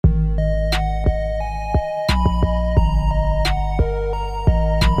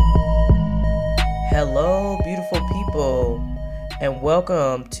people, and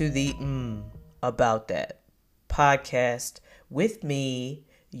welcome to the About That podcast with me,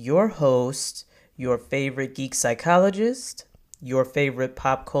 your host, your favorite geek psychologist, your favorite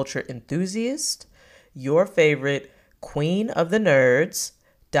pop culture enthusiast, your favorite queen of the nerds,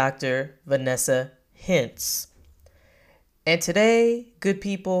 Dr. Vanessa Hintz. And today, good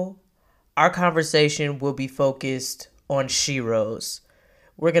people, our conversation will be focused on SHEroes.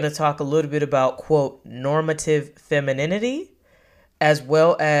 We're going to talk a little bit about, quote, normative femininity, as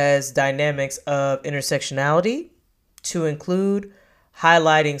well as dynamics of intersectionality, to include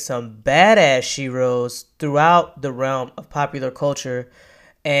highlighting some badass SHEroes throughout the realm of popular culture,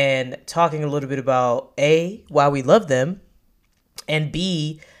 and talking a little bit about A, why we love them, and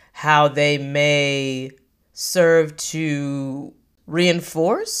B, how they may serve to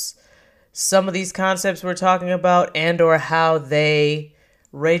reinforce some of these concepts we're talking about, and or how they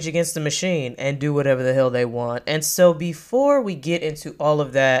rage against the machine and do whatever the hell they want. And so before we get into all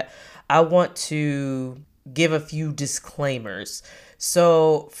of that, I want to give a few disclaimers.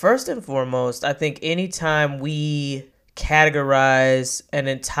 So first and foremost, I think anytime we categorize an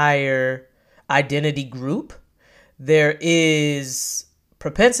entire identity group, there is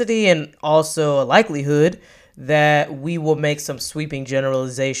propensity and also a likelihood that we will make some sweeping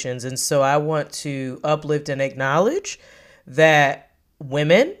generalizations. And so I want to uplift and acknowledge that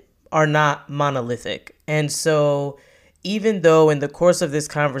women are not monolithic. And so even though in the course of this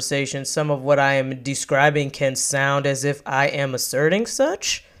conversation, some of what I am describing can sound as if I am asserting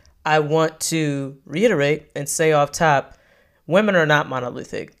such, I want to reiterate and say off top, women are not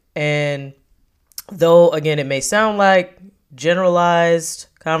monolithic. And though, again, it may sound like generalized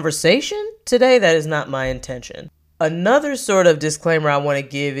conversation today, that is not my intention. Another sort of disclaimer I want to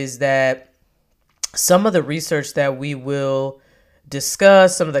give is that some of the research that we will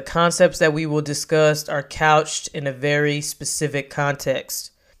discuss, some of the concepts that we will discuss are couched in a very specific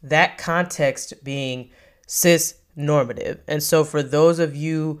context. That context being cis-normative. And so for those of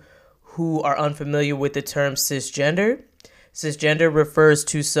you who are unfamiliar with the term cisgender refers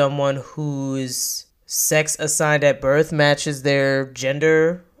to someone whose sex assigned at birth matches their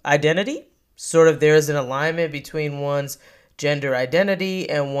gender identity. Sort of there's an alignment between one's gender identity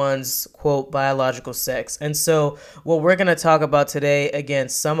and one's, quote, biological sex. And so what we're going to talk about today, again,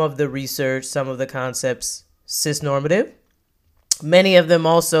 some of the research, some of the concepts, cis-normative, many of them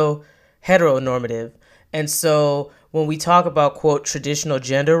also heteronormative. And so when we talk about, quote, traditional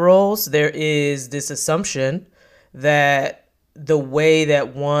gender roles, there is this assumption that the way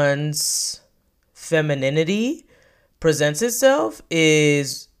that one's femininity presents itself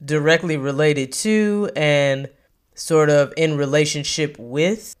is directly related to and sort of in relationship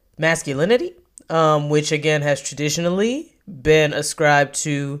with masculinity, which again has traditionally been ascribed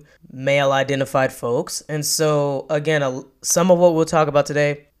to male identified folks. And so again, some of what we'll talk about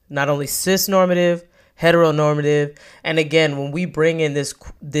today, not only cis-normative, heteronormative, and again, when we bring in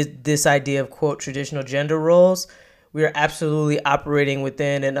this idea of, quote, traditional gender roles, we are absolutely operating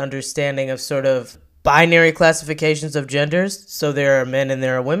within an understanding of sort of binary classifications of genders. So there are men and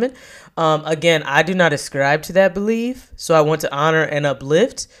there are women. Again, I do not ascribe to that belief. So I want to honor and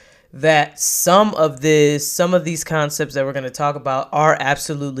uplift that some of these concepts that we're going to talk about are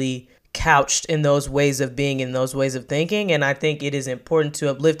absolutely couched in those ways of being, in those ways of thinking. And I think it is important to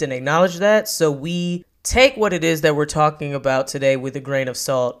uplift and acknowledge that. So we take what it is that we're talking about today with a grain of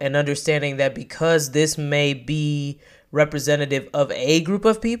salt, and understanding that because this may be representative of a group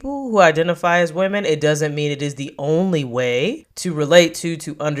of people who identify as women, it doesn't mean it is the only way to relate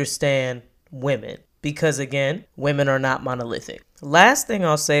to understand women. Because again, women are not monolithic. Last thing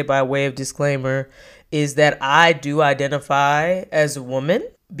I'll say by way of disclaimer is that I do identify as a woman.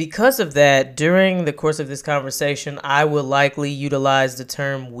 Because of that, during the course of this conversation, I will likely utilize the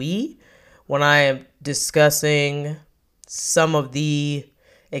term we when I am discussing some of the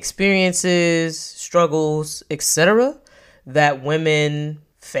experiences, struggles, etc. that women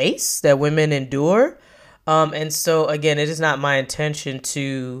face, that women endure. And so, again, it is not my intention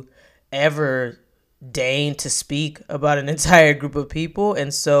to ever deign to speak about an entire group of people.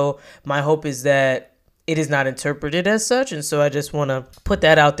 And so my hope is that it is not interpreted as such. And so I just want to put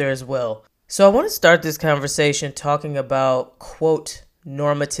that out there as well. So I want to start this conversation talking about, quote,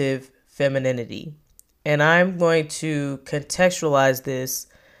 normative femininity. And I'm going to contextualize this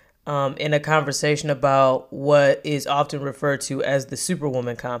in a conversation about what is often referred to as the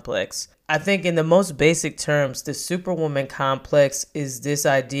superwoman complex. I think in the most basic terms, the superwoman complex is this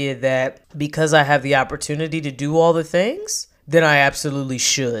idea that because I have the opportunity to do all the things, then I absolutely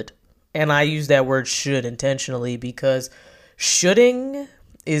should. And I use that word should intentionally because shoulding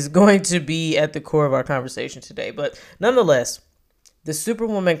is going to be at the core of our conversation today. But nonetheless, the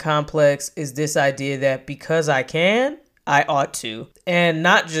superwoman complex is this idea that because I can, I ought to. And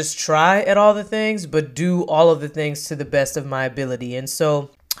not just try at all the things, but do all of the things to the best of my ability. And so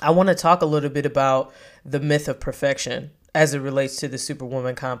I want to talk a little bit about the myth of perfection as it relates to the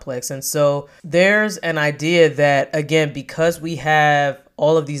superwoman complex. And so there's an idea that, again, because we have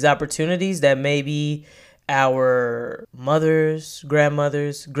all of these opportunities that maybe our mothers,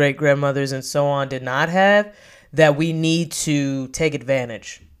 grandmothers, great-grandmothers, and so on did not have, that we need to take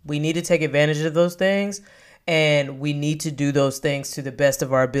advantage. We need to take advantage of those things, and we need to do those things to the best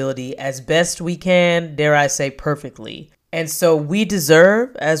of our ability, as best we can, dare I say, perfectly. And so we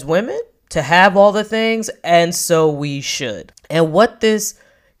deserve, as women, to have all the things, and so we should. And what this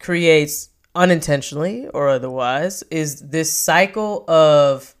creates, unintentionally or otherwise, is this cycle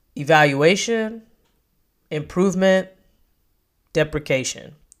of evaluation, improvement,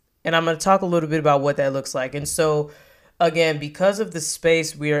 deprecation. And I'm going to talk a little bit about what that looks like. And so, again, because of the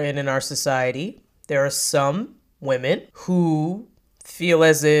space we are in our society, there are some women who feel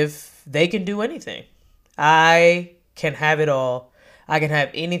as if they can do anything. I can have it all. I can have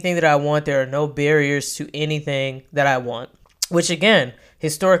anything that I want. There are no barriers to anything that I want, which, again,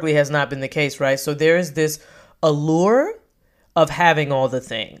 historically has not been the case, right? So there is this allure of having all the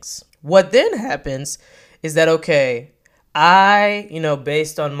things. What then happens is that, okay, I,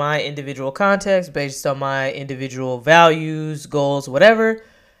 based on my individual context, based on my individual values, goals, whatever,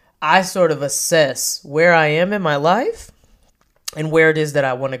 I sort of assess where I am in my life and where it is that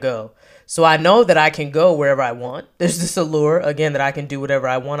I want to go. So I know that I can go wherever I want. There's this allure, again, that I can do whatever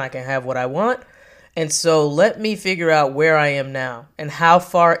I want. I can have what I want. And so let me figure out where I am now and how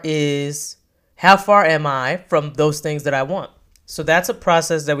far am I from those things that I want. So that's a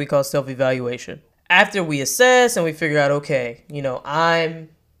process that we call self-evaluation. After we assess and we figure out, okay, I'm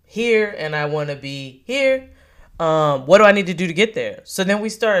here and I want to be here. What do I need to do to get there? So then we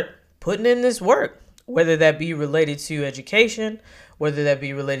start putting in this work, whether that be related to education, whether that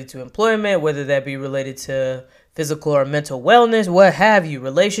be related to employment, whether that be related to physical or mental wellness, what have you,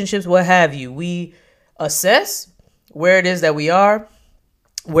 relationships, what have you. We assess where it is that we are,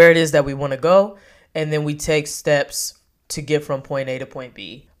 where it is that we want to go, and then we take steps to get from point A to point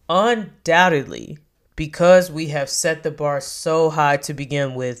B. Undoubtedly, because we have set the bar so high to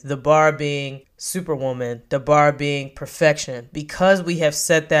begin with, the bar being superwoman, the bar being perfection, because we have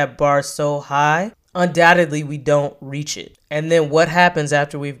set that bar so high, undoubtedly we don't reach it. And then what happens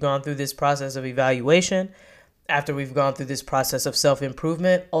after we've gone through this process of evaluation, after we've gone through this process of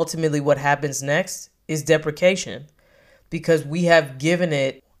self-improvement, ultimately what happens next is deprecation, because we have given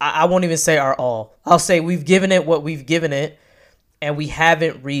it, I won't even say our all. I'll say we've given it what we've given it, and we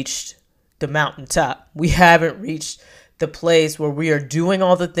haven't reached the mountaintop. We haven't reached the place where we are doing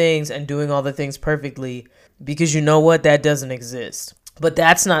all the things and doing all the things perfectly, because you know what? That doesn't exist. But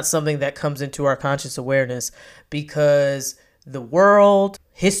that's not something that comes into our conscious awareness, because the world,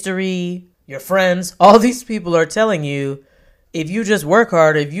 history, your friends, all these people are telling you, if you just work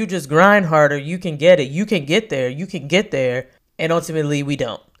harder, if you just grind harder, you can get it. You can get there. You can get there. And ultimately we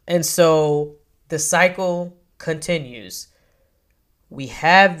don't. And so the cycle continues. We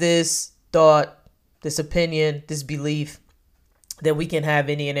have this thought, this opinion, this belief that we can have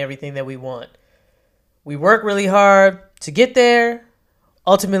any and everything that we want. We work really hard to get there.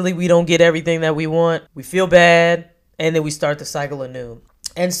 Ultimately, we don't get everything that we want. We feel bad, and then we start the cycle anew.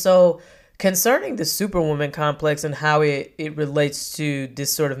 And so concerning the superwoman complex and how it relates to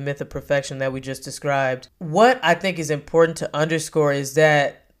this sort of myth of perfection that we just described, what I think is important to underscore is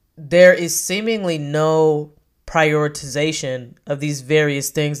that there is seemingly no prioritization of these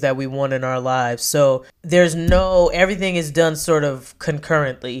various things that we want in our lives. So everything is done sort of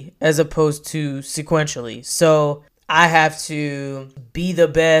concurrently as opposed to sequentially. So I have to be the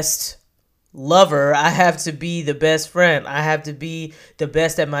best lover. I have to be the best friend. I have to be the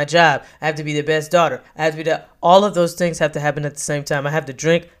best at my job. I have to be the best daughter. I have to be all of those things have to happen at the same time. I have to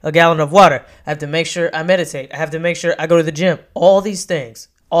drink a gallon of water. I have to make sure I meditate. I have to make sure I go to the gym. All these things,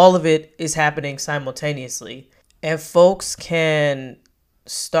 all of it is happening simultaneously. And folks can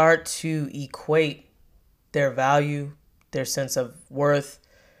start to equate their value, their sense of worth,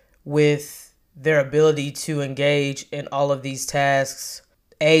 with their ability to engage in all of these tasks,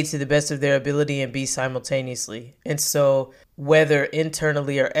 A, to the best of their ability, and B, simultaneously. And so whether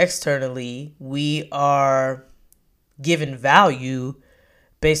internally or externally, we are given value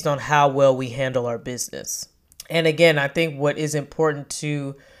based on how well we handle our business. And again, I think what is important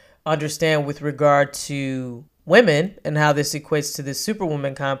to understand with regard to women and how this equates to this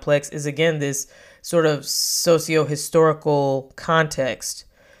superwoman complex is, again, this sort of socio-historical context.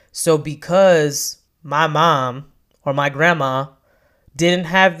 So because my mom or my grandma didn't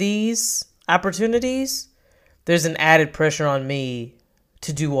have these opportunities, there's an added pressure on me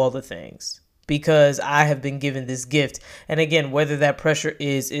to do all the things because I have been given this gift. And again, whether that pressure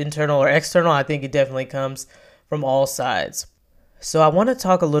is internal or external, I think it definitely comes from all sides. So I want to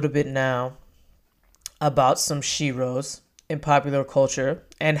talk a little bit now about some sheroes in popular culture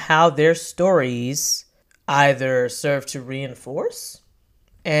and how their stories either serve to reinforce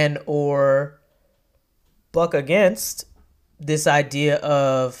and or buck against this idea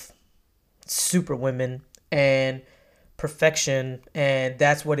of superwomen and perfection, and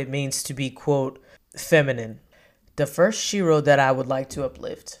that's what it means to be, quote, feminine. The first shero that I would like to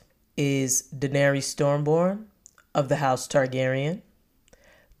uplift is Daenerys Stormborn of the House Targaryen,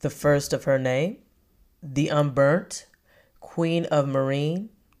 the first of her name, the Unburnt, Queen of Meereen,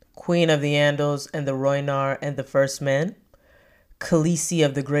 Queen of the Andals and the Rhoynar and the First Men, Khaleesi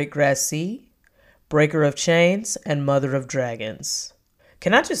of the Great Grass Sea, Breaker of Chains, and Mother of Dragons.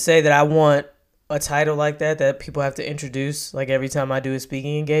 Can I just say that I want a title like that people have to introduce like every time I do a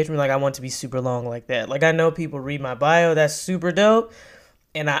speaking engagement? Like I want to be super long like that. Like I know people read my bio, that's super dope,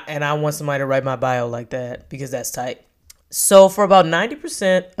 and I want somebody to write my bio like that because that's tight. So for about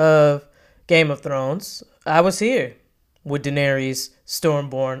 90% of Game of Thrones, I was here with Daenerys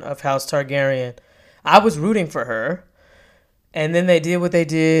Stormborn of House Targaryen. I was rooting for her, and then they did what they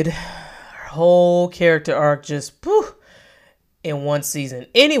did. Her whole character arc just poof in one season.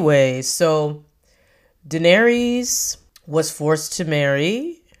 Anyways, so Daenerys was forced to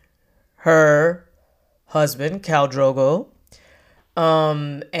marry her husband, Khal Drogo,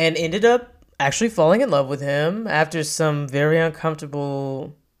 and ended up actually falling in love with him after some very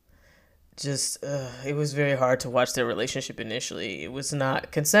uncomfortable, it was very hard to watch their relationship initially. It was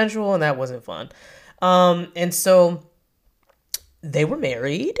not consensual, and that wasn't fun. And so they were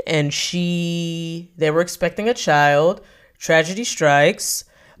married, and they were expecting a child. Tragedy strikes.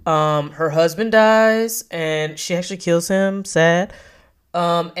 Her husband dies, and she actually kills him. Sad.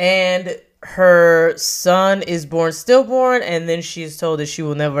 And her son is born stillborn, and then she is told that she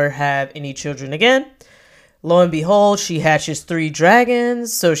will never have any children again. Lo and behold, she hatches 3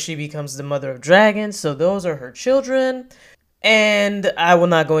 dragons, so she becomes the mother of dragons. So those are her children. And I will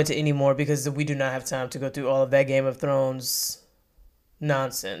not go into any more because we do not have time to go through all of that Game of Thrones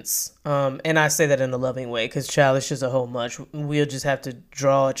nonsense. And I say that in a loving way because, child, it's just a whole much. We'll just have to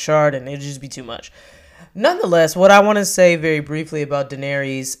draw a chart and it'll just be too much. Nonetheless, what I want to say very briefly about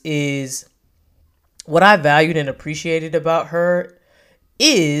Daenerys is what I valued and appreciated about her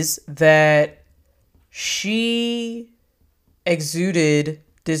is that she exuded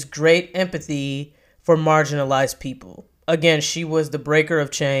this great empathy for marginalized people. Again, she was the breaker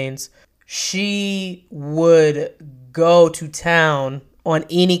of chains. She would go to town on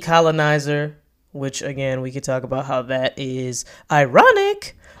any colonizer, which again, we could talk about how that is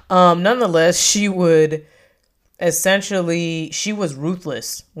ironic. Nonetheless, she was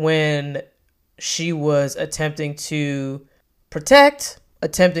ruthless when she was attempting to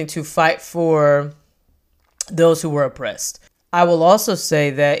fight for those who were oppressed. I will also say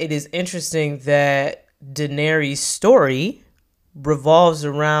that it is interesting that Daenerys' story revolves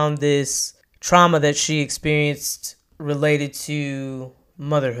around this trauma that she experienced related to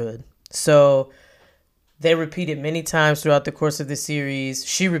motherhood. So they repeat it many times throughout the course of the series.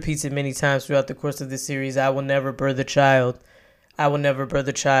 She repeats it many times throughout the course of the series. I will never birth a child. I will never birth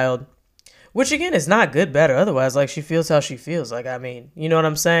a child. Which again is not good, bad, or otherwise. Like she feels how she feels. Like, I mean, you know what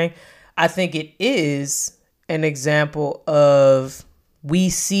I'm saying? I think it is an example of we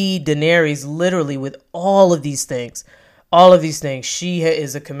see Daenerys literally with all of these things. All of these things. She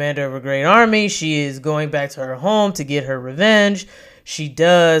is a commander of a great army. She is going back to her home to get her revenge. She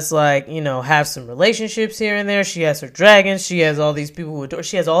does, have some relationships here and there. She has her dragons. She has all these people who adore.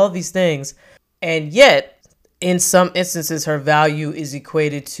 She has all of these things. And yet, in some instances, her value is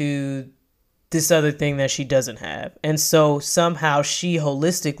equated to this other thing that she doesn't have. And so somehow she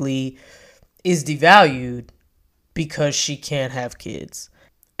holistically is devalued because she can't have kids.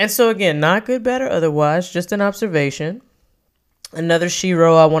 And so again, not good, bad, or otherwise, just an observation. Another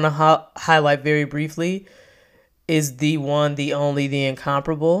shero I want to highlight very briefly is the one, the only, the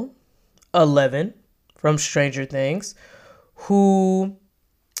incomparable, Eleven from Stranger Things, who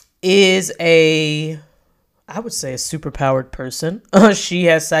is I would say a superpowered person. She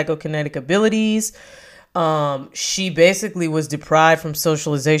has psychokinetic abilities. She basically was deprived from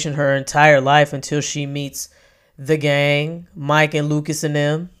socialization her entire life until she meets the gang, Mike and Lucas and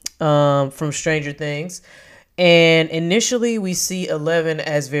them, from Stranger Things. And initially we see Eleven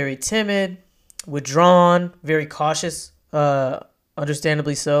as very timid, withdrawn, very cautious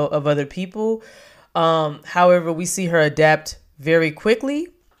understandably so, of other people. However, we see her adapt very quickly,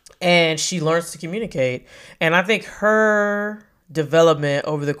 and she learns to communicate. And I think her development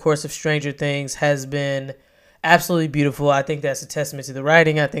over the course of Stranger Things has been absolutely beautiful. I think that's a testament to the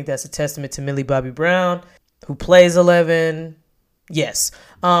writing. I think that's a testament to Millie Bobby Brown, who plays Eleven. Yes.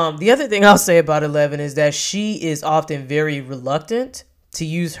 The other thing I'll say about Eleven is that she is often very reluctant to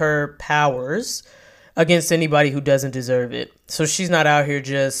use her powers against anybody who doesn't deserve it. So she's not out here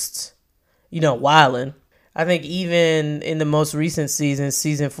just, wilding. I think even in the most recent season,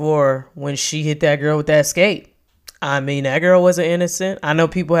 season 4, when she hit that girl with that skate, that girl wasn't innocent. I know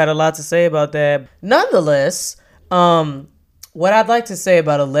people had a lot to say about that. Nonetheless, what I'd like to say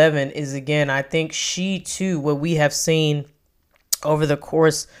about Eleven is, again, I think she too, what we have seen over the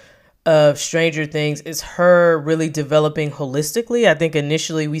course of Stranger Things, is her really developing holistically. I think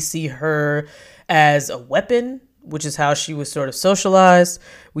initially we see her as a weapon, which is how she was sort of socialized.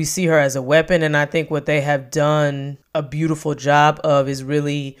 We see her as a weapon, and I think what they have done a beautiful job of is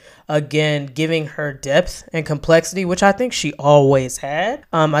really, again, giving her depth and complexity, which I think she always had.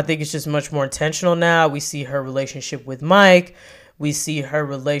 I think it's just much more intentional now. We see her relationship with Mike. We see her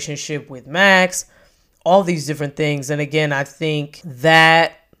relationship with Max. All these different things. And again, I think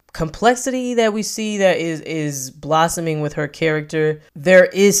that complexity that we see that is blossoming with her character, there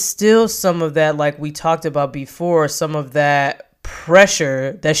is still some of that, like we talked about before, some of that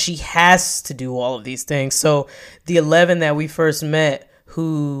pressure that she has to do all of these things. So the 11 that we first met,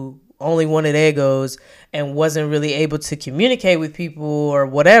 who only wanted Egos and wasn't really able to communicate with people or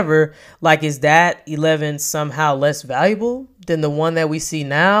whatever, like, is that 11 somehow less valuable than the one that we see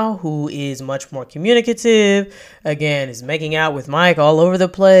now, who is much more communicative, again, is making out with Mike all over the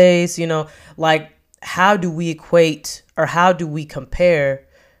place? Like, how do we equate, or how do we compare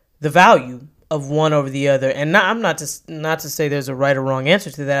the value of one over the other? And I'm not to say there's a right or wrong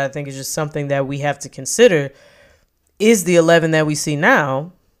answer to that. I think it's just something that we have to consider. Is the 11 that we see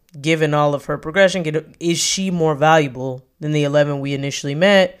now, given all of her progression, is she more valuable than the 11 we initially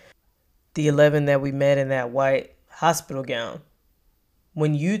met? The 11 that we met in that white hospital gown.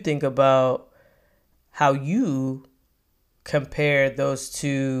 When you think about how you compare those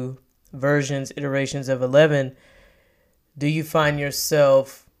two versions, iterations of 11, do you find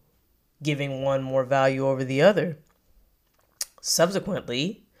yourself giving one more value over the other?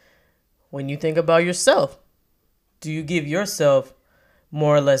 Subsequently, when you think about yourself, do you give yourself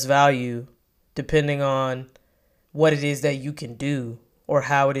more or less value depending on what it is that you can do or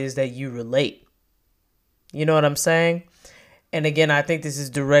how it is that you relate? You know what I'm saying? And again, I think this is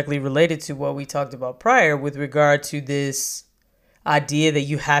directly related to what we talked about prior with regard to this idea that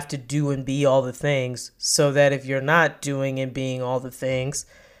you have to do and be all the things, so that if you're not doing and being all the things,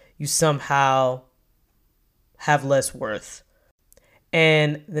 you somehow have less worth.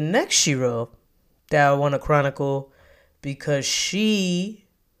 And the next Shero that I want to chronicle, because she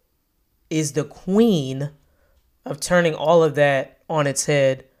is the queen of turning all of that on its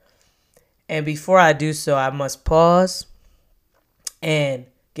head. And before I do so, I must pause and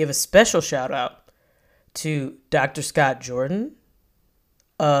give a special shout out to Dr. Scott Jordan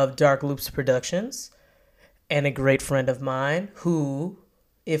of Dark Loops Productions, and a great friend of mine who,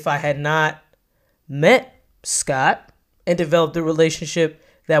 if I had not met Scott and developed the relationship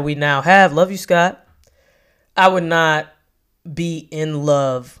that we now have, love you, Scott, I would not be in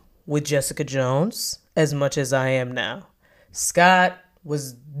love with Jessica Jones as much as I am now. Scott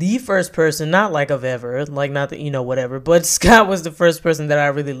was the first person, not like of ever, like not that, whatever, but Scott was the first person that I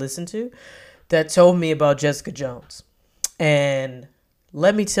really listened to that told me about Jessica Jones. And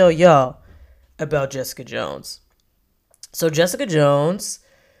let me tell y'all about Jessica Jones. So Jessica Jones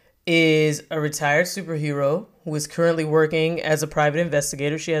is a retired superhero who is currently working as a private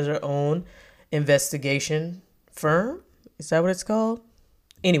investigator. She has her own investigation firm. Is that what it's called?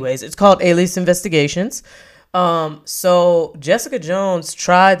 Anyways, it's called Alias Investigations. So Jessica Jones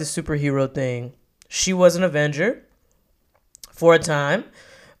tried the superhero thing. She was an Avenger for a time.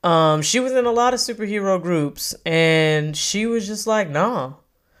 She was in a lot of superhero groups, and she was just like, nah,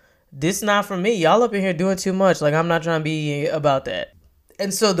 this not for me. Y'all up in here doing too much. Like, I'm not trying to be about that.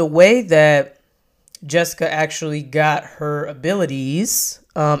 And so the way that Jessica actually got her abilities,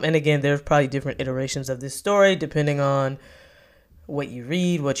 and again, there's probably different iterations of this story depending on what you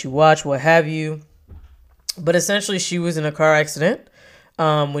read, what you watch, what have you. But essentially, she was in a car accident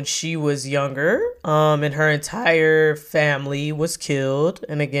when she was younger, and her entire family was killed.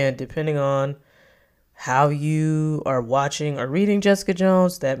 And again, depending on how you are watching or reading Jessica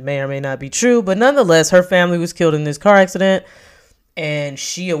Jones, that may or may not be true. But nonetheless, her family was killed in this car accident, and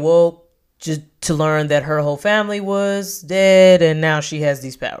she awoke just to learn that her whole family was dead and now she has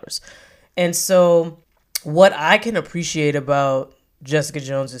these powers. And so what I can appreciate about Jessica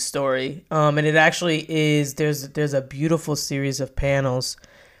Jones's story, and it actually is, there's a beautiful series of panels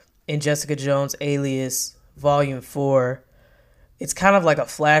in Jessica Jones Alias Volume 4. It's kind of like a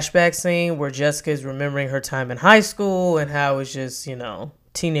flashback scene where Jessica is remembering her time in high school and how it's just,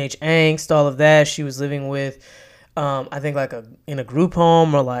 teenage angst, all of that. She was living with, I think in a group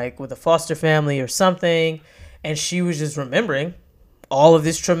home or like with a foster family or something. And she was just remembering all of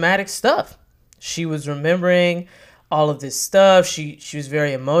this traumatic stuff. She was remembering all of this stuff. She was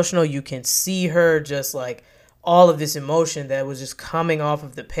very emotional. You can see her just like all of this emotion that was just coming off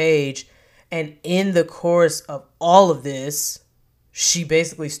of the page. And in the course of all of this, she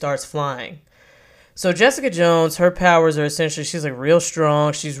basically starts flying. So Jessica Jones, her powers are essentially, she's like real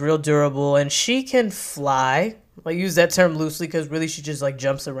strong, she's real durable, and she can fly. I use that term loosely because really she just like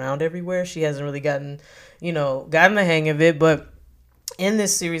jumps around everywhere. She hasn't really gotten the hang of it. But in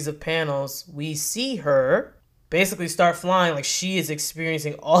this series of panels, we see her basically start flying. Like she is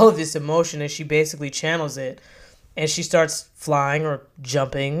experiencing all of this emotion and she basically channels it. And she starts flying or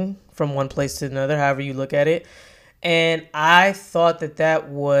jumping from one place to another, however you look at it. And I thought that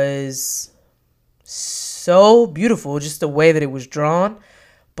was so beautiful, just the way that it was drawn,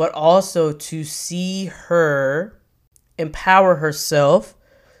 but also to see her empower herself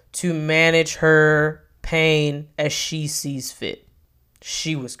to manage her pain as she sees fit.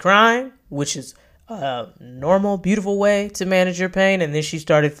 She was crying, which is a normal, beautiful way to manage your pain, and then she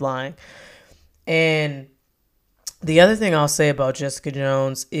started flying. And the other thing I'll say about Jessica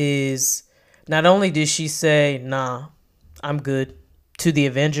Jones is not only did she say, nah, I'm good, to the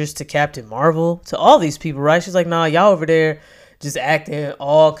Avengers, to Captain Marvel, to all these people, right? She's like, nah, y'all over there just acting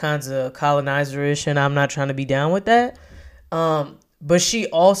all kinds of colonizer-ish, and I'm not trying to be down with that. But she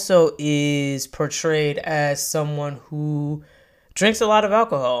also is portrayed as someone who drinks a lot of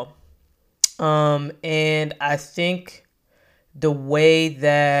alcohol. And I think the way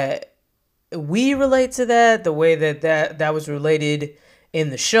that we relate to that, the way that was related in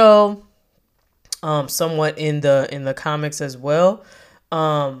the show, somewhat in the comics as well.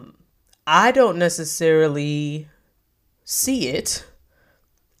 I don't necessarily see it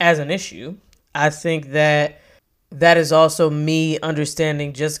as an issue. I think that is also me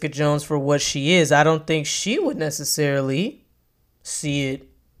understanding Jessica Jones for what she is. I don't think she would necessarily see it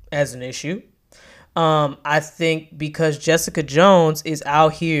as an issue. I think because Jessica Jones is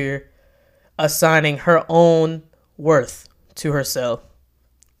out here assigning her own worth to herself.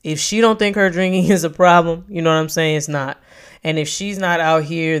 If she don't think her drinking is a problem, you know what I'm saying? It's not. And if she's not out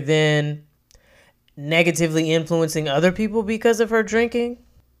here then negatively influencing other people because of her drinking,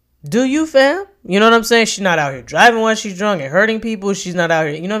 do you, fam? You know what I'm saying? She's not out here driving while she's drunk and hurting people. She's not out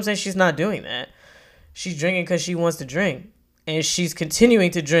here. You know what I'm saying? She's not doing that. She's drinking because she wants to drink. And she's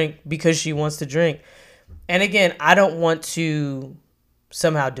continuing to drink because she wants to drink. And again, I don't want to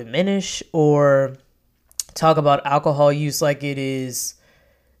somehow diminish or talk about alcohol use like it is,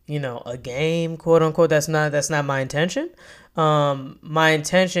 a game, quote unquote. That's not my intention. My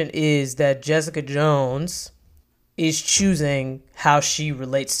intention is that Jessica Jones is choosing how she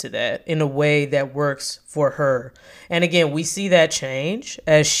relates to that in a way that works for her. And again, we see that change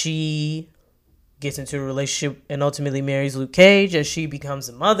as she gets into a relationship and ultimately marries Luke Cage, as she becomes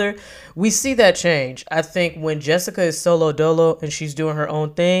a mother. We see that change. I think when Jessica is solo dolo and she's doing her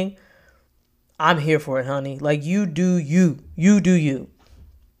own thing, I'm here for it, honey. Like, you do you. You do you.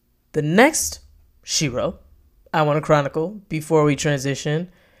 The next Shero I want to chronicle before we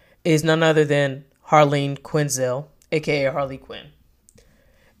transition is none other than Harleen Quinzel, aka Harley Quinn.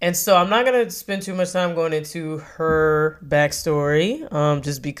 And so I'm not going to spend too much time going into her backstory,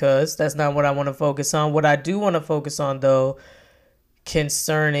 just because that's not what I want to focus on. What I do want to focus on, though,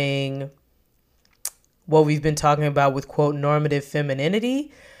 concerning what we've been talking about with, quote, normative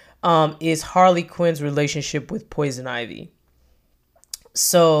femininity, is Harley Quinn's relationship with Poison Ivy.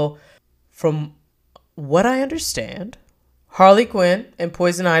 So from what I understand, Harley Quinn and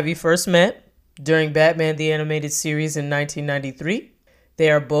Poison Ivy first met during Batman the Animated Series in 1993. They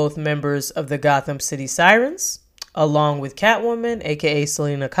are both members of the Gotham City Sirens, along with Catwoman, aka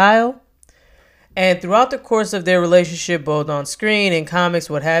Selena Kyle. And throughout the course of their relationship, both on screen and comics,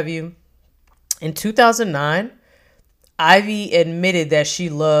 what have you, in 2009, Ivy admitted that she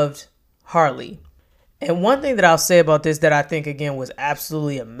loved Harley. And one thing that I'll say about this that I think, again, was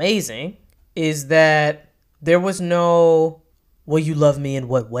absolutely amazing is that there was no, well, you love me in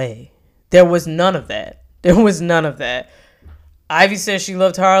what way? There was none of that. There was none of that. Ivy said she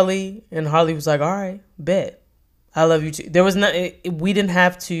loved Harley, and Harley was like, all right, bet. I love you too. There was not, we didn't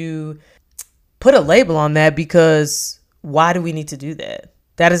have to put a label on that, because why do we need to do that?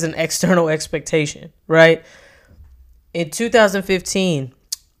 That is an external expectation, right? In 2015,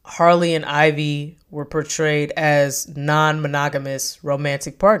 Harley and Ivy were portrayed as non-monogamous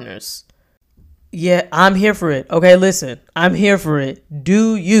romantic partners. Yeah, I'm here for it. Okay, listen, I'm here for it.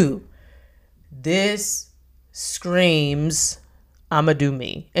 Do you? This screams, I'ma do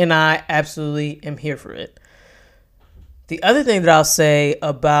me. And I absolutely am here for it. The other thing that I'll say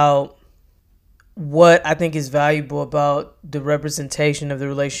about what I think is valuable about the representation of the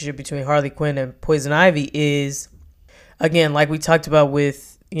relationship between Harley Quinn and Poison Ivy is, again, like we talked about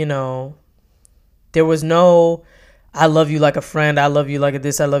with, there was no, I love you like a friend, I love you like a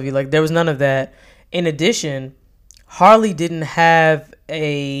this, I love you like, there was none of that. In addition, Harley didn't have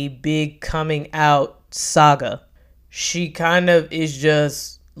a big coming out saga. She kind of is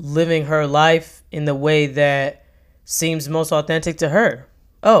just living her life in the way that seems most authentic to her.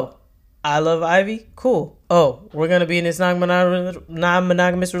 Oh, I love Ivy? Cool. Oh, we're going to be in this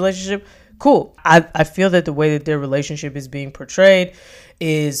non-monogamous relationship? Cool. I feel that the way that their relationship is being portrayed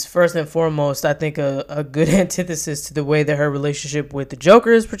is, first and foremost, I think a good antithesis to the way that her relationship with the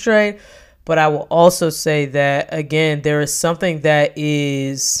Joker is portrayed. But I will also say that, again, there is something that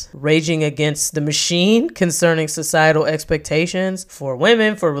is raging against the machine concerning societal expectations for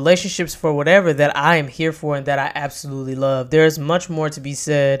women, for relationships, for whatever, that I am here for and that I absolutely love. There is much more to be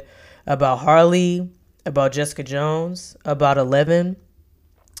said about Harley, about Jessica Jones, about Eleven,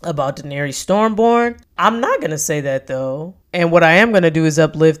 about Daenerys Stormborn. I'm not going to say that, though. And what I am going to do is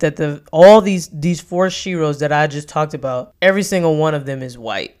uplift that all these four Sheros that I just talked about, every single one of them is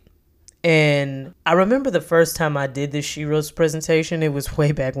white. And I remember the first time I did this Sheroes presentation, it was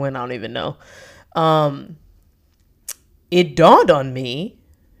way back when, I don't even know. It dawned on me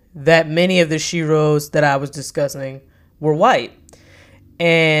that many of the Sheroes that I was discussing were white.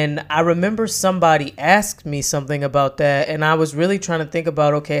 And I remember somebody asked me something about that, and I was really trying to think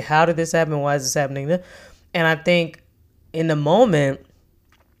about, okay, how did this happen? Why is this happening? And I think in the moment,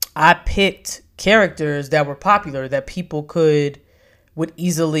 I picked characters that were popular, that people would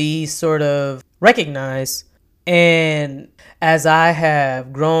easily sort of recognize. And as I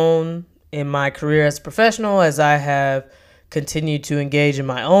have grown in my career as a professional, as I have continued to engage in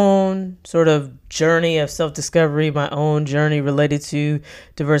my own sort of journey of self-discovery, my own journey related to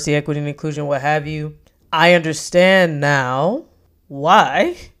diversity, equity, and inclusion, what have you, I understand now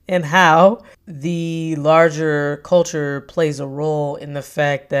why and how the larger culture plays a role in the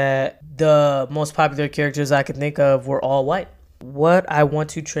fact that the most popular characters I could think of were all white. What I want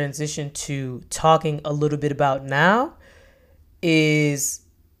to transition to talking a little bit about now is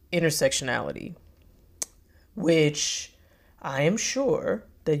intersectionality, which I am sure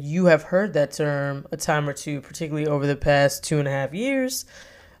that you have heard that term a time or two, particularly over the past 2.5 years.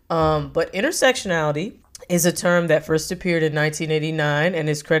 But intersectionality is a term that first appeared in 1989 and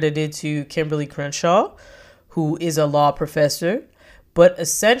is credited to Kimberly Crenshaw, who is a law professor. But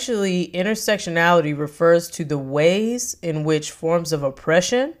essentially, intersectionality refers to the ways in which forms of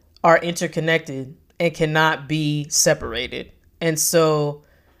oppression are interconnected and cannot be separated. And so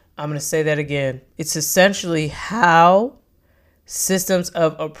I'm going to say that again. It's essentially how systems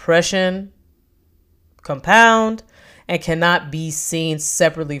of oppression compound and cannot be seen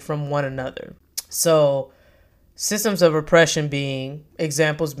separately from one another. So systems of oppression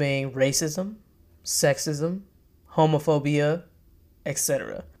examples being racism, sexism, homophobia,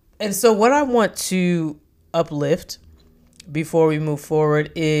 etc. And so what I want to uplift before we move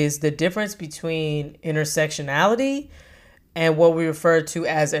forward is the difference between intersectionality and what we refer to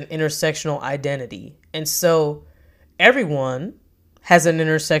as an intersectional identity. And so everyone has an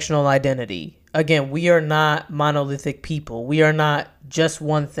intersectional identity. Again, we are not monolithic people. We are not just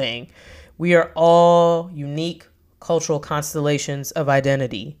one thing. We are all unique cultural constellations of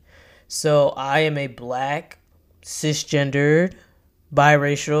identity. So I am a Black, cisgendered,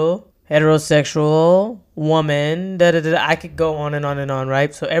 biracial, heterosexual woman, I could go on and on and on,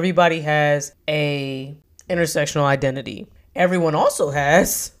 right? So everybody has a intersectional identity. Everyone also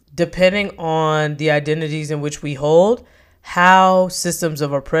has, depending on the identities in which we hold, how systems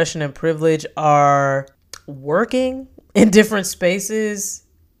of oppression and privilege are working in different spaces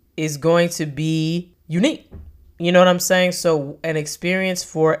is going to be unique. You know what I'm saying? So an experience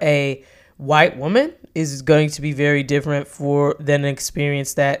for a white woman is going to be very different than an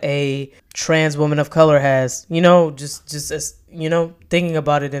experience that a trans woman of color has, just as, thinking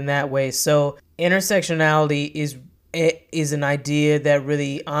about it in that way. So intersectionality is an idea that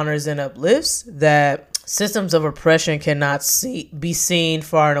really honors and uplifts that systems of oppression cannot be seen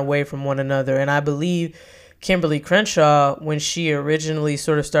far and away from one another. And I believe Kimberly Crenshaw, when she originally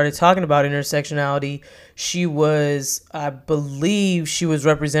sort of started talking about intersectionality, she was, I believe she was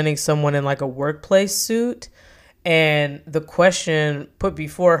representing someone in like a workplace suit. And the question put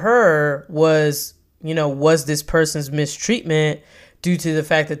before her was, was this person's mistreatment due to the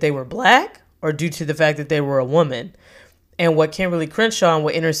fact that they were black or due to the fact that they were a woman? And what Kimberly Crenshaw and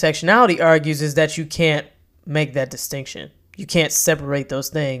what intersectionality argues is that you can't make that distinction. You can't separate those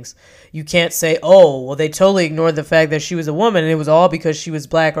things. You can't say, oh, well, they totally ignored the fact that she was a woman and it was all because she was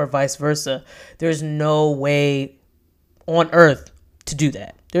black or vice versa. There's no way on earth to do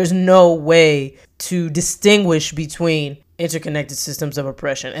that. There's no way to distinguish between interconnected systems of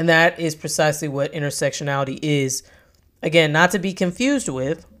oppression. And that is precisely what intersectionality is. Again, not to be confused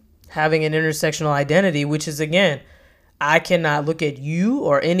with having an intersectional identity, which is, again, I cannot look at you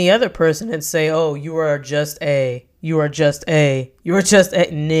or any other person and say, oh, you are just a. No.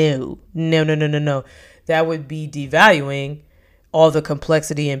 That would be devaluing all the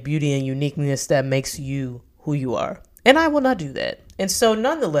complexity and beauty and uniqueness that makes you who you are. And I will not do that. And so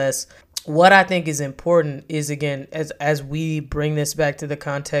nonetheless, what I think is important is, again, as we bring this back to the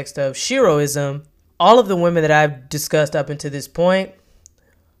context of SHEroism, all of the women that I've discussed up until this point,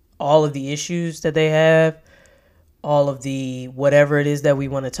 all of the issues that they have, all of the whatever it is that we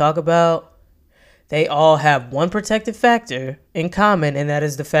want to talk about, they all have one protective factor in common, and that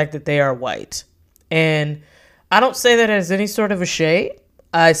is the fact that they are white. And I don't say that as any sort of a shade.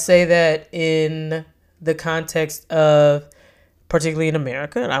 I say that in the context of, particularly in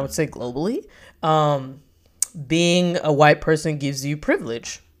America, and I would say globally, being a white person gives you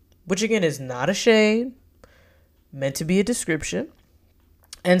privilege, which again is not a shade, meant to be a description.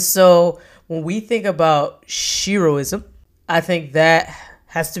 And so when we think about SHEroism, I think that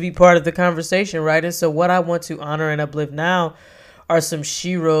has to be part of the conversation, right? And so what I want to honor and uplift now are some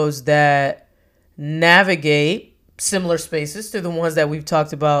SHEros that navigate similar spaces to the ones that we've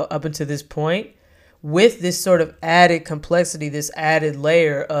talked about up until this point, with this sort of added complexity, this added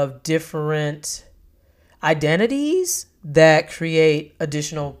layer of different identities that create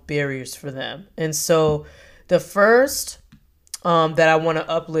additional barriers for them. And so the first that I want to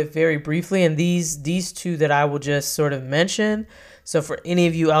uplift very briefly, and these two that I will just sort of mention. So for any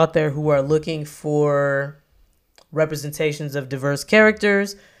of you out there who are looking for representations of diverse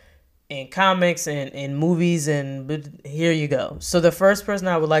characters in comics and in movies, and here you go. So the first person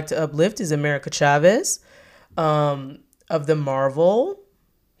I would like to uplift is America Chavez, of the Marvel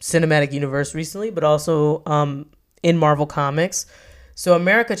Cinematic Universe recently, but also in Marvel Comics. So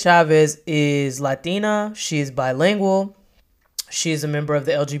America Chavez is Latina. She is bilingual. She is a member of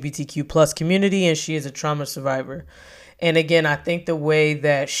the LGBTQ plus community, and she is a trauma survivor. And again, I think the way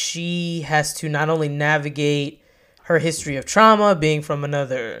that she has to not only navigate her history of trauma, being from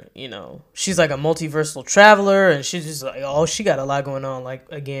another, she's like a multiversal traveler, and she's just like, oh, she got a lot going on. Like,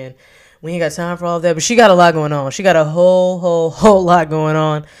 again, we ain't got time for all of that, but she got a lot going on. She got a whole lot going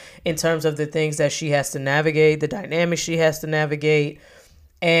on in terms of the things that she has to navigate, the dynamics she has to navigate.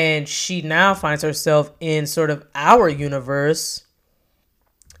 And she now finds herself in sort of our universe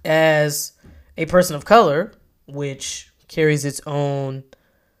as a person of color, which carries its own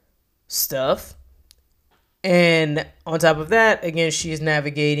stuff. And on top of that, again, she is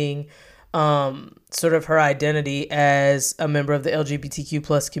navigating sort of her identity as a member of the LGBTQ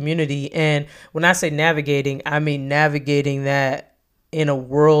plus community. And when I say navigating, I mean navigating that in a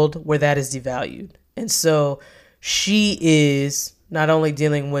world where that is devalued. And so she is not only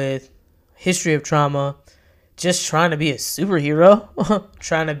dealing with history of trauma, just trying to be a superhero,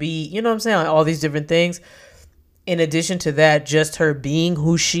 trying to be, you know what I'm saying, like all these different things. In addition to that, just her being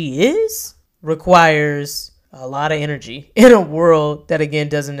who she is requires a lot of energy in a world that, again,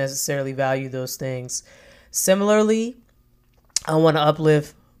 doesn't necessarily value those things. Similarly, I want to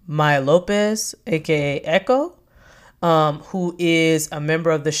uplift Maya Lopez, aka Echo, who is a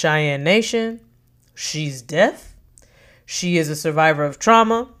member of the Cheyenne Nation. She's deaf. She is a survivor of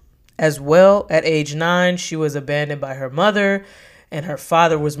trauma as well. At age 9, she was abandoned by her mother, and her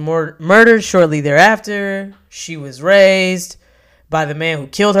father was murdered shortly thereafter. She was raised by the man who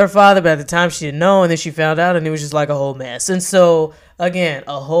killed her father, but at the time she didn't know, and then she found out, and it was just like a whole mess. And so, again,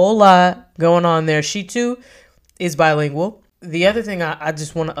 a whole lot going on there. She, too, is bilingual. The other thing I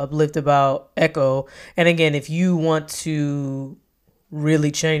just want to uplift about Echo, and again, if you want to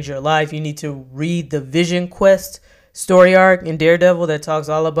really change your life, you need to read the Vision Quest story arc in Daredevil that talks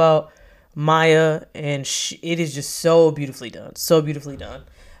all about Maya, and it is just so beautifully done.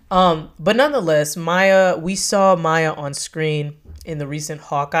 But nonetheless, we saw Maya on screen in the recent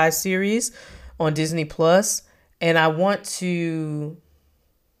Hawkeye series on Disney Plus, and I want to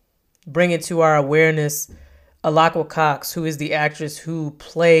bring into our awareness Alaqua Cox, who is the actress who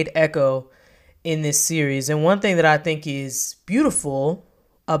played Echo in this series. And one thing that I think is beautiful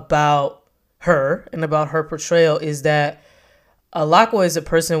about her and about her portrayal is that Alaqua is a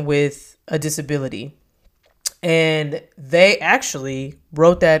person with a disability. And they actually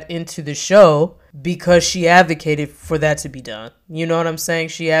wrote that into the show because she advocated for that to be done. You know what I'm saying?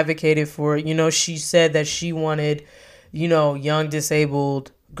 She advocated for, she said that she wanted, young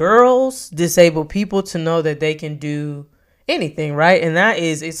disabled girls, disabled people to know that they can do anything, right? And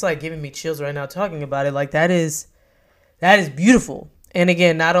it's like giving me chills right now talking about it. Like that is beautiful. And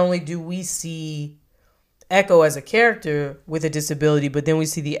again, not only do we see Echo as a character with a disability, but then we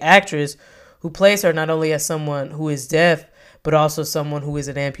see the actress who plays her not only as someone who is deaf, but also someone who is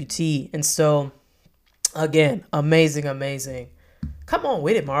an amputee. And so, again, amazing, amazing. Come on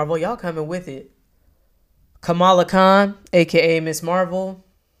with it, Marvel. Y'all coming with it. Kamala Khan, a.k.a. Miss Marvel.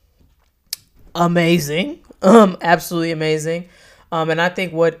 Amazing. Absolutely amazing. And I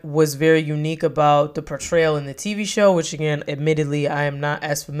think what was very unique about the portrayal in the TV show, which again, admittedly, I am not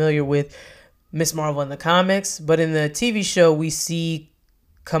as familiar with Miss Marvel in the comics, but in the TV show, we see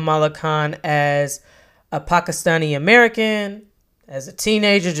Kamala Khan as a Pakistani American, as a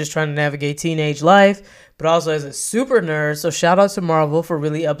teenager just trying to navigate teenage life, but also as a super nerd. So shout out to Marvel for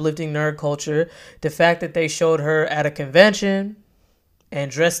really uplifting nerd culture. The fact that they showed her at a convention and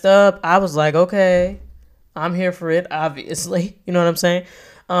dressed up, I was like, okay, I'm here for it, obviously. You know what I'm saying?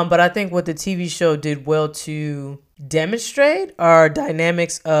 But I think what the TV show did well to demonstrate are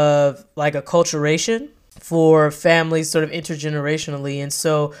dynamics of like acculturation for families sort of intergenerationally. And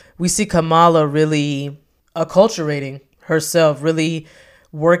so we see Kamala really acculturating herself, really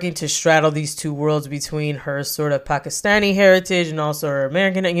working to straddle these two worlds between her sort of Pakistani heritage and also her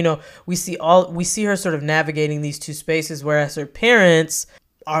American. We see her sort of navigating these two spaces, whereas her parents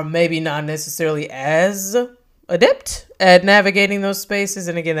are maybe not necessarily as adept at navigating those spaces.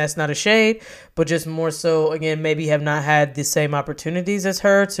 And again, that's not a shade, but just more so, again, maybe have not had the same opportunities as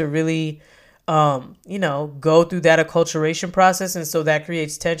her to really go through that acculturation process. And so that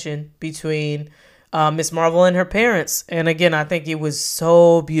creates tension between Miss Marvel and her parents. And again, I think it was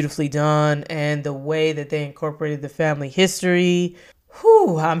so beautifully done. And the way that they incorporated the family history,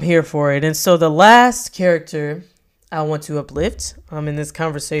 I'm here for it. And so the last character I want to uplift in this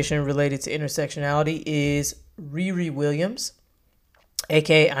conversation related to intersectionality is Riri Williams,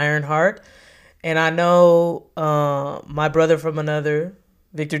 aka Ironheart. And I know my brother from another,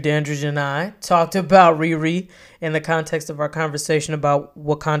 Victor Dandridge, and I talked about Riri in the context of our conversation about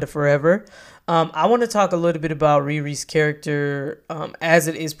Wakanda Forever. I want to talk a little bit about Riri's character as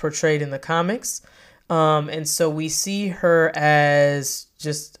it is portrayed in the comics. And so we see her as,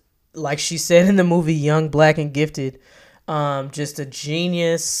 just like she said in the movie, young, black, and gifted. Just a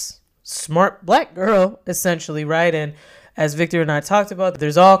genius, smart black girl, essentially, right? And as Victor and I talked about,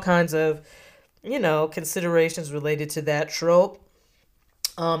 there's all kinds of, considerations related to that trope.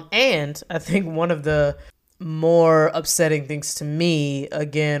 And I think one of the more upsetting things to me,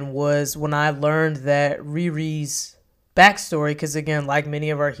 again, was when I learned that Riri's backstory, because again, like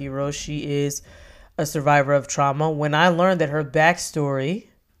many of our heroes, she is a survivor of trauma. When I learned that her backstory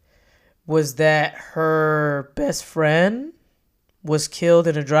was that her best friend was killed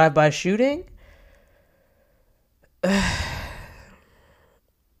in a drive-by shooting, that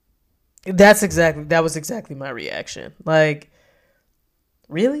was exactly my reaction. Like,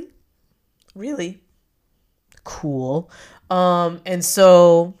 really? Cool. And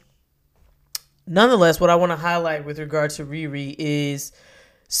so nonetheless, what I want to highlight with regard to Riri is,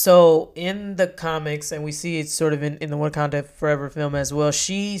 so in the comics, and we see it sort of in the Wakanda Forever film as well,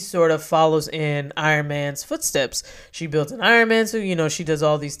 she sort of follows in Iron Man's footsteps. She built an Iron Man suit, she does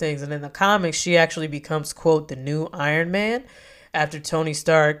all these things. And in the comics, she actually becomes, quote, the new Iron Man. After Tony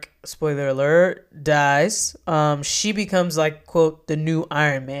Stark, spoiler alert, dies, she becomes like, quote, the new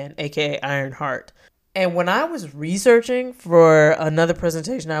Iron Man, aka Ironheart. And when I was researching for another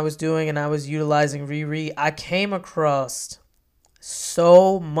presentation I was doing and I was utilizing Riri, I came across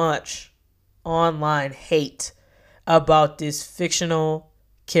so much online hate about this fictional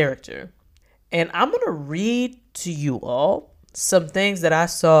character. And I'm going to read to you all some things that I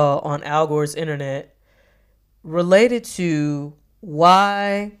saw on Al Gore's internet related to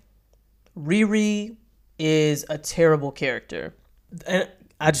why Riri is a terrible character. And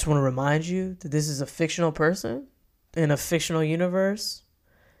I just want to remind you that this is a fictional person in a fictional universe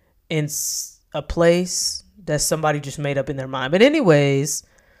in a place that somebody just made up in their mind. But anyways,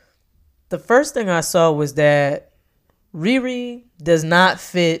 the first thing I saw was that Riri does not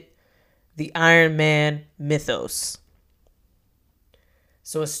fit the Iron Man mythos.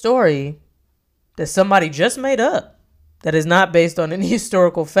 So a story that somebody just made up, that is not based on any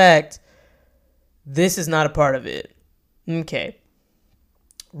historical fact, this is not a part of it. Okay.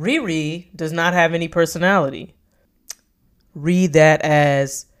 Riri does not have any personality. Read that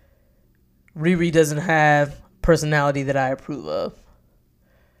as Riri doesn't have personality that I approve of.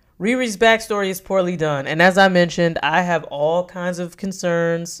 Riri's backstory is poorly done. And as I mentioned, I have all kinds of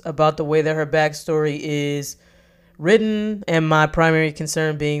concerns about the way that her backstory is written. And my primary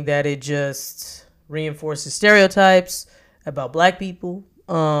concern being that it just reinforces stereotypes about black people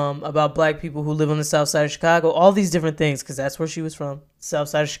who live on the south side of Chicago, all these different things, because that's where she was from, south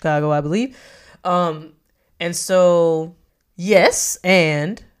side of Chicago, I believe. And so, yes,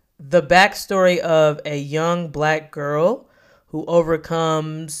 and the backstory of a young black girl who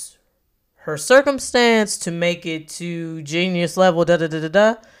overcomes her circumstance to make it to genius level,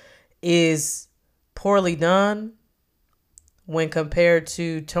 is poorly done when compared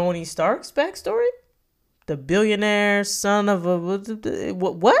to Tony Stark's backstory. The billionaire son of a...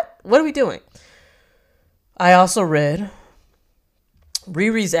 What? What are we doing? I also read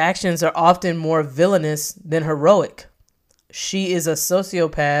Riri's actions are often more villainous than heroic. She is a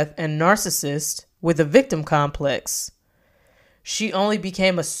sociopath and narcissist with a victim complex. She only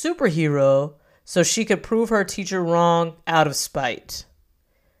became a superhero so she could prove her teacher wrong out of spite.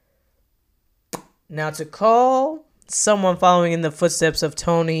 Now, to call someone following in the footsteps of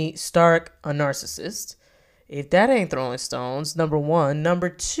Tony Stark a narcissist, if that ain't throwing stones, number one. Number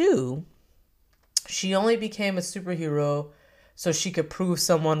two, she only became a superhero so she could prove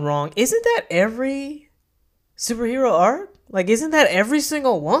someone wrong. Isn't that every superhero arc? Like, isn't that every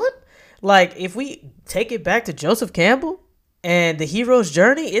single one? Like, if we take it back to Joseph Campbell and the hero's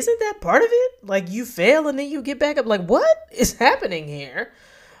journey, isn't that part of it? Like, you fail and then you get back up. Like, what is happening here?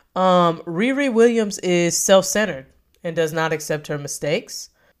 Riri Williams is self-centered and does not accept her mistakes.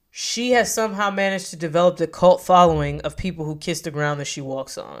 She has somehow managed to develop the cult following of people who kiss the ground that she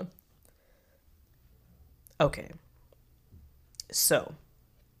walks on. Okay. So,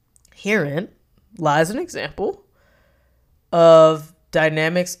 herein lies an example of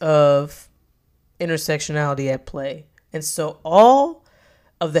dynamics of intersectionality at play. And so all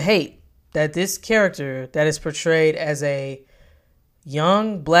of the hate that this character that is portrayed as a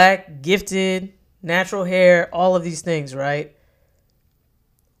young, black, gifted, natural hair, all of these things, right?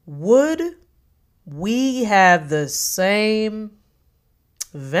 Would we have the same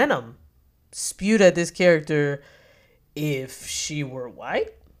venom spewed at this character if she were white?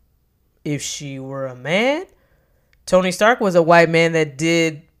 If she were a man? Tony Stark was a white man that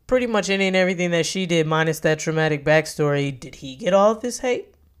did pretty much any and everything that she did, minus that traumatic backstory. Did he get all of this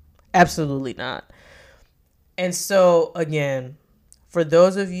hate? Absolutely not. And so, again, for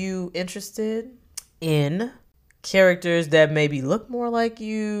those of you interested in characters that maybe look more like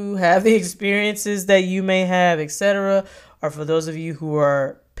you, have the experiences that you may have, etc., or for those of you who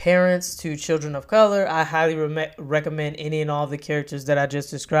are parents to children of color, I highly recommend any and all the characters that I just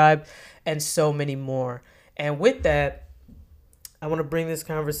described, and so many more. And with that, I want to bring this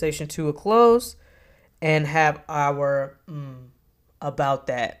conversation to a close and have our about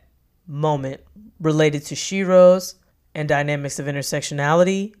that moment related to sheroes and dynamics of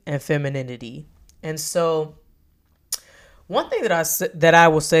intersectionality and femininity. And so one thing that I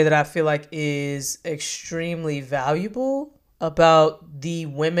will say that I feel like is extremely valuable about the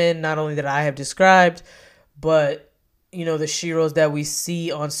women, not only that I have described, but, you know, the sheroes that we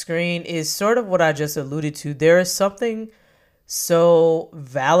see on screen, is sort of what I just alluded to. There is something so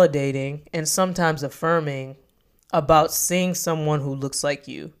validating and sometimes affirming about seeing someone who looks like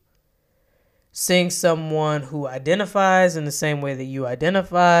you. Seeing someone who identifies in the same way that you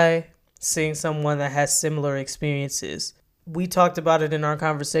identify. Seeing someone that has similar experiences. We talked about it in our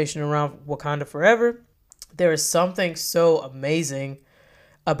conversation around Wakanda Forever. There is something so amazing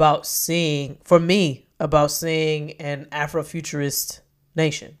about seeing, for me, about seeing an Afrofuturist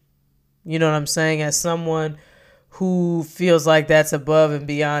nation. You know what I'm saying? As someone who feels like that's above and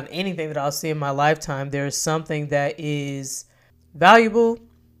beyond anything that I'll see in my lifetime, there is something that is valuable.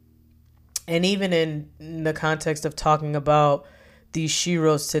 And even in the context of talking about these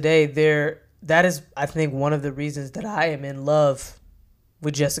sheroes today, that is, I think, one of the reasons that I am in love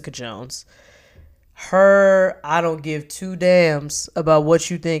with Jessica Jones. Her I don't give two damns about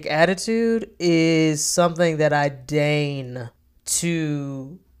what you think attitude is something that I deign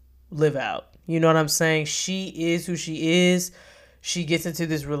to live out. You know what I'm saying? She is who she is. She gets into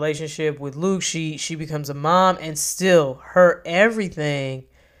this relationship with Luke. She becomes a mom, and still her everything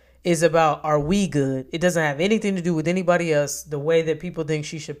is about, are we good? It doesn't have anything to do with anybody else. The way that people think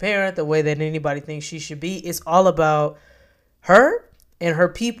she should parent, the way that anybody thinks she should be. It's all about her and her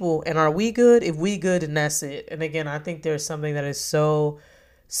people. And are we good? If we good, then that's it. And again, I think there's something that is so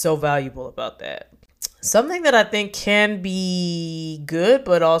valuable about that. Something that I think can be good,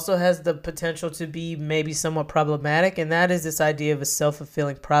 but also has the potential to be maybe somewhat problematic, and that is this idea of a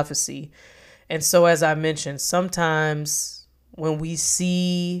self-fulfilling prophecy. And so, as I mentioned, sometimes when we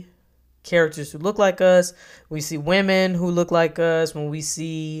see characters who look like us, we see women who look like us, when we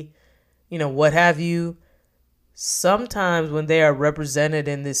see, what have you, sometimes when they are represented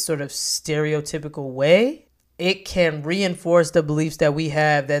in this sort of stereotypical way, it can reinforce the beliefs that we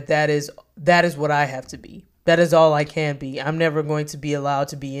have that is what I have to be. That is all I can be. I'm never going to be allowed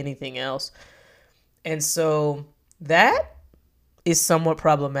to be anything else. And so that is somewhat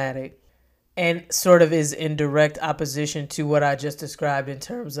problematic and sort of is in direct opposition to what I just described in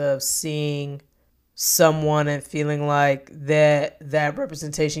terms of seeing someone and feeling like that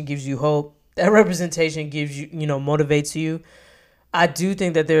representation gives you hope. That representation gives you, motivates you. I do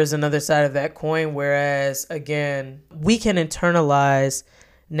think that there's another side of that coin, whereas, again, we can internalize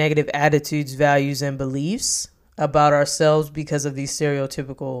negative attitudes, values, and beliefs about ourselves because of these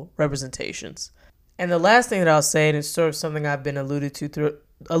stereotypical representations. And the last thing that I'll say, and it's sort of something I've been alluding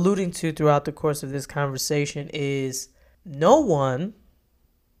to throughout the course of this conversation, is no one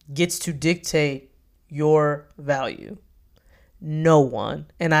gets to dictate your value. No one.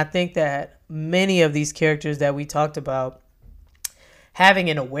 And I think that many of these characters that we talked about, having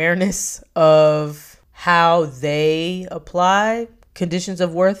an awareness of how they apply conditions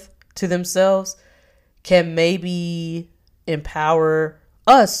of worth to themselves can maybe empower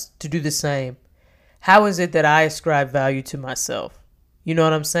us to do the same. How is it that I ascribe value to myself? You know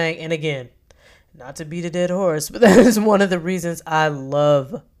what I'm saying? And again, not to beat a dead horse, but that is one of the reasons I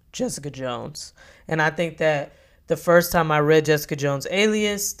love Jessica Jones. And I think that the first time I read Jessica Jones'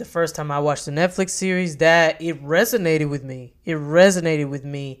 Alias, the first time I watched the Netflix series, that it resonated with me. It resonated with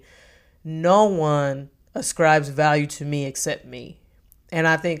me. No one ascribes value to me except me. And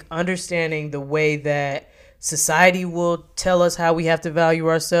I think understanding the way that society will tell us how we have to value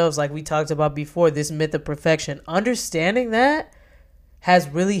ourselves, like we talked about before, this myth of perfection, understanding that has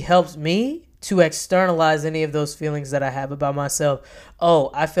really helped me to externalize any of those feelings that I have about myself. Oh,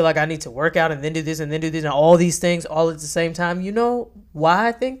 I feel like I need to work out and then do this and then do this and all these things all at the same time. You know why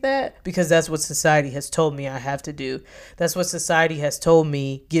I think that? Because that's what society has told me I have to do. That's what society has told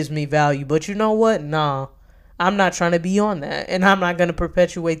me gives me value. But you know what? Nah, I'm not trying to be on that. And I'm not going to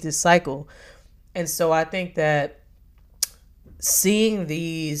perpetuate this cycle. And so I think that seeing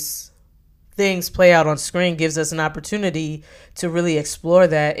these things play out on screen gives us an opportunity to really explore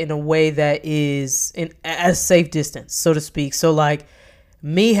that in a way that is at a safe distance, so to speak. So like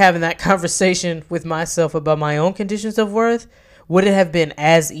me having that conversation with myself about my own conditions of worth, would it have been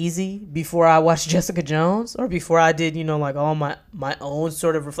as easy before I watched Jessica Jones or before I did, like all my own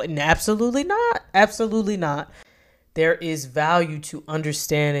sort of reflection? Absolutely not. Absolutely not. There is value to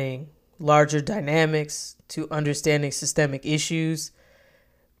understanding larger dynamics, to understanding systemic issues,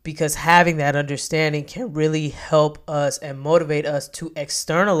 because having that understanding can really help us and motivate us to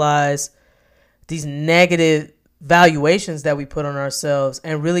externalize these negative valuations that we put on ourselves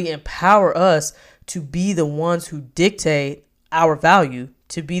and really empower us to be the ones who dictate our value,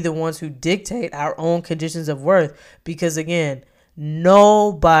 to be the ones who dictate our own conditions of worth. Because again,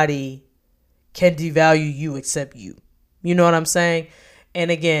 nobody can devalue you except you. You know what I'm saying?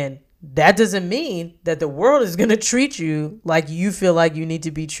 And again, that doesn't mean that the world is going to treat you like you feel like you need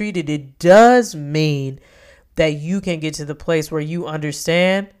to be treated. It does mean that you can get to the place where you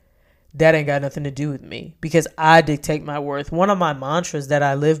understand that ain't got nothing to do with me because I dictate my worth. One of my mantras that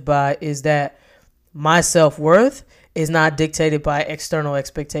I live by is that my self-worth is not dictated by external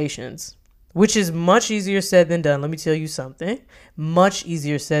expectations, which is much easier said than done. Let me tell you something. Much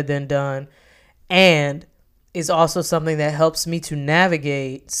easier said than done. And is also something that helps me to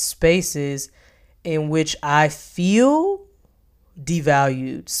navigate spaces in which I feel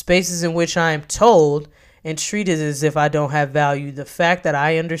devalued, spaces in which I am told and treated as if I don't have value. The fact that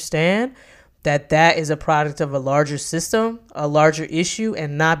I understand that that is a product of a larger system, a larger issue,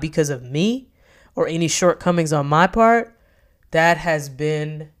 and not because of me or any shortcomings on my part, that has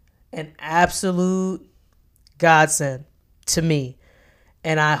been an absolute godsend to me.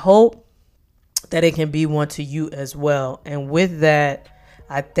 And I hope that it can be one to you as well. And with that,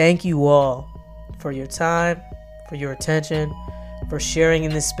 I thank you all for your time, for your attention, for sharing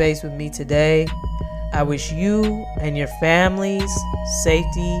in this space with me today. I wish you and your families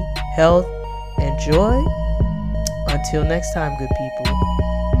safety, health, and joy. Until next time, good people.